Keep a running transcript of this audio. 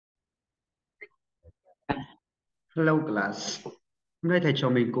Hello class. Hôm nay thầy trò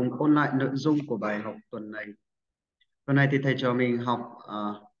mình cùng ôn lại nội dung của bài học tuần này. Tuần này thì thầy trò mình học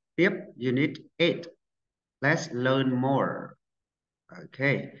tiếp unit 8. Let's learn more.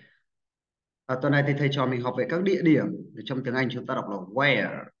 Okay. Tuần này thì thầy trò mình học về các địa điểm. Trong tiếng Anh chúng ta đọc là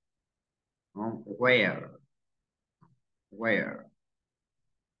where. Đúng không? Where. Where.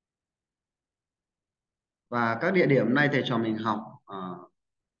 Và các địa điểm này thầy trò mình học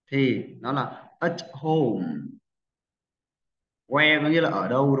thì nó là at home. Where có nghĩa là ở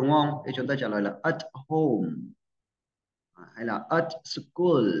đâu đúng không? Thì chúng ta trả lời là at home. Hay là at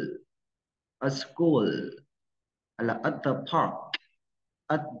school. At school. Hay là at the park.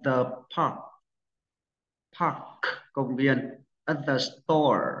 At the park. Park, công viên. At the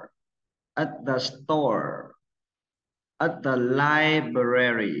store. At the store. At the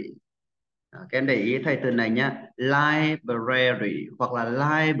library. Các em để ý thầy từ này nhá. Library hoặc là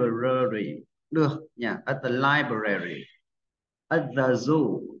library được nhá. At the library. At the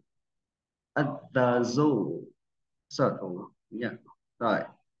zoo. At the zoo. Sở thú nhá. Rồi.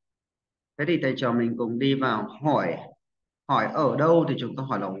 Thế thì thầy trò mình cùng đi vào hỏi. Hỏi ở đâu thì chúng ta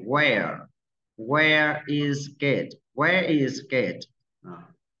hỏi là where. Where is Kate? Where is Kate?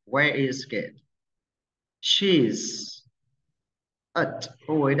 Where is Kate? She's at.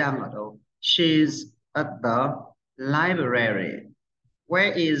 Cô ấy đang ở đâu? She's at the library.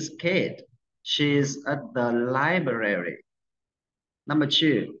 Where is Kate? She's at the library. Number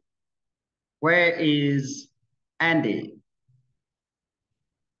two. Where is Andy?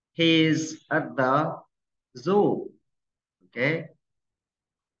 He's at the zoo. Okay.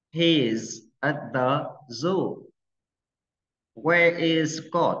 He's at the zoo. Where is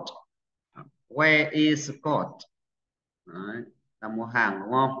Scott? Where is Scott? Đấy, là mua hàng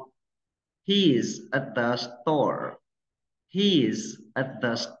đúng không? He's at the store. He's at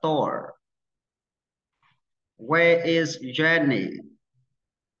the store. Where is Jenny?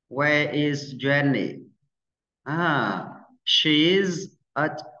 Where is Jenny? She's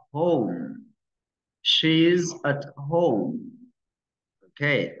at home. She's at home. Ok,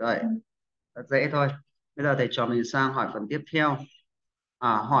 rồi. Rất dễ thôi. Bây giờ thầy trò mình sang hỏi phần tiếp theo.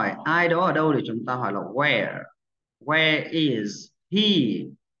 Hỏi ai đó ở đâu thì chúng ta hỏi là where. Where is he?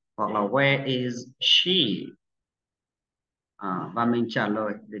 Hoặc là where is she? Và mình trả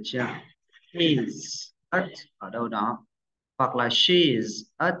lời được chưa? He's at ở đâu đó. Hoặc là she's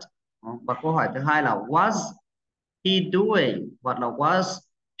at. Và câu hỏi thứ hai là was he doing? Hoặc là was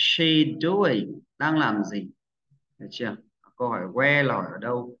she doing? Đang làm gì? Được chưa? Câu hỏi where là hỏi ở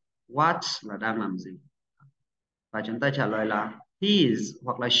đâu. What là đang làm gì? Và chúng ta trả lời là he's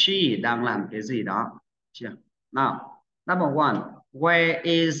hoặc là she đang làm cái gì đó. Chưa? Nào, number one, where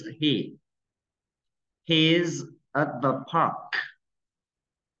is he? He's at the park.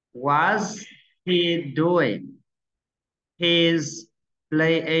 Was he doing? He's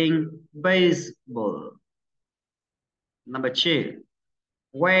playing baseball. Number two,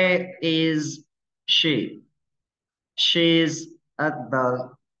 where is she? She's at the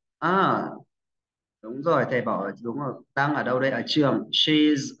đúng rồi, thầy bảo đúng rồi, đang ở đâu đây? Ở trường.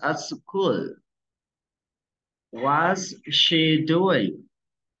 She's at school. Was she doing?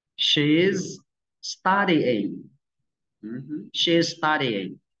 She's studying. She's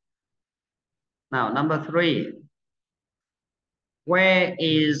studying. Now, number three. Where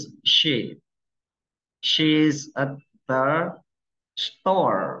is she? She's at the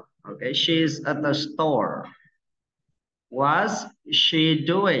store. Okay, she's at the store. Was she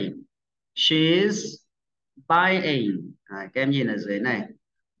doing? She's buying. Các em nhìn ở dưới này.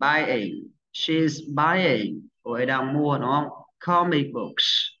 Buying. She's buying. Cô ấy đang mua đúng không? Comic books.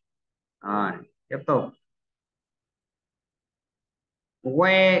 Rồi, tiếp tục.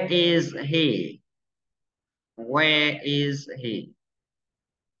 Where is he? Where is he?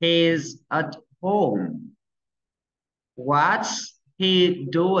 He's at home. What's he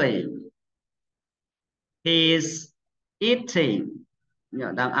doing? He's eating.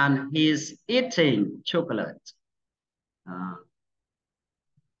 Đang ăn. He's eating chocolate.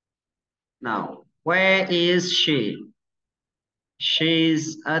 Now, where is she?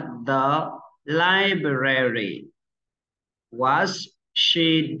 She's at the library. What's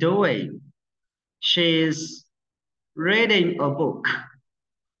she doing? She's reading a book.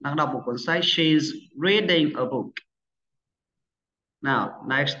 Đang đọc một cuốn sách. She's reading a book. Now,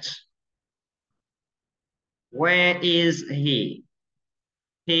 next. Where is he?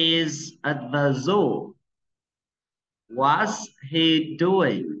 He's at the zoo. What's he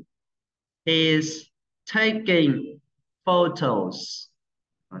doing? He's taking photos.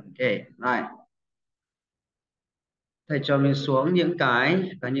 Okay, right. thầy cho mình xuống những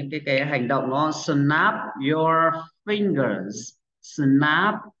cái có những cái hành động nó snap your fingers,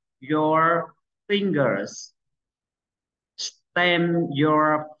 snap your fingers, stamp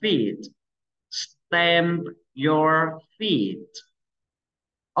your feet, stamp your feet,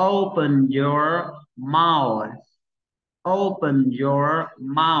 open your mouth, open your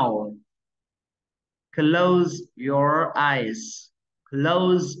mouth, close your eyes,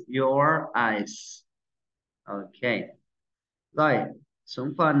 close your eyes. Ok. Rồi,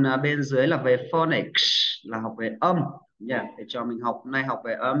 xuống phần bên dưới là về phonics, là học về âm nha. Để cho mình học hôm nay học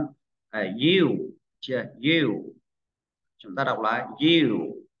về âm. You, chưa? You. Chúng ta đọc lại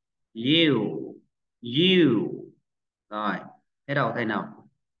you, you, you. Rồi, thế đầu thầy nào?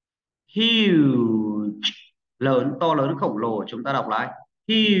 Huge, lớn, to lớn, khổng lồ. Chúng ta đọc lại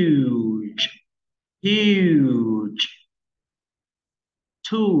huge, huge.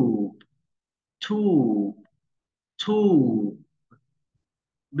 Tube, tube, tube.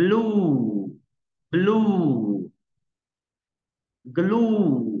 Blue, blue.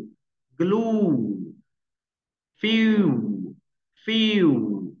 Glue, glue. Few,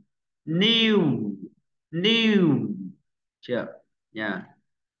 few. New, new. Chưa nha,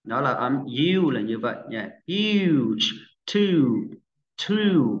 nó là âm u là như vậy nha. Huge, tube,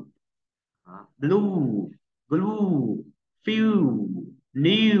 tube. Blue, glue, few,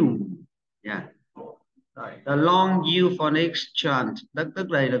 new. Yeah. Rồi, the long u phonics chant, tức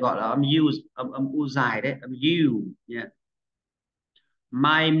đây là gọi là âm u, âm u dài đấy, âm u nha.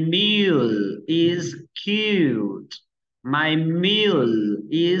 My meal is cute. My meal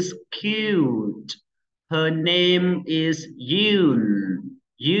is cute. Her name is Yoon.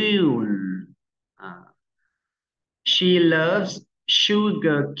 Yoon. She loves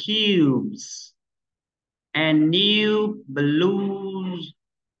sugar cubes and new balloons.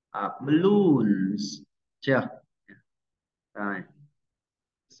 Balloons. Chưa? Rồi.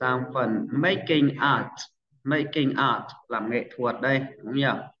 Sang phần making art. Making art, làm nghệ thuật đây, đúng không nhỉ?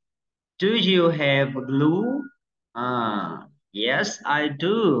 Do you have glue? Yes, I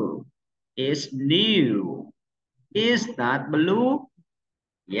do. It's new. Is that blue?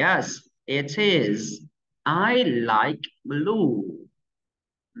 Yes, it is. I like blue.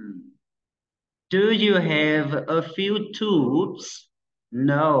 Do you have a few tubes?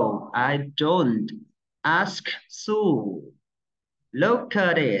 No, I don't. Ask Sue. Look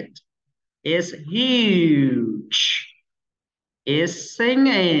at it. It's huge. It's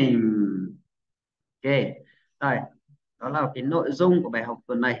singing. Ok. Rồi, đó là cái nội dung của bài học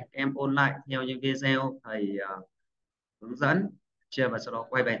tuần này. Em ôn lại theo những video thầy hướng dẫn chưa, và sau đó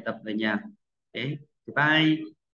quay bài tập về nhà. Ok, bye.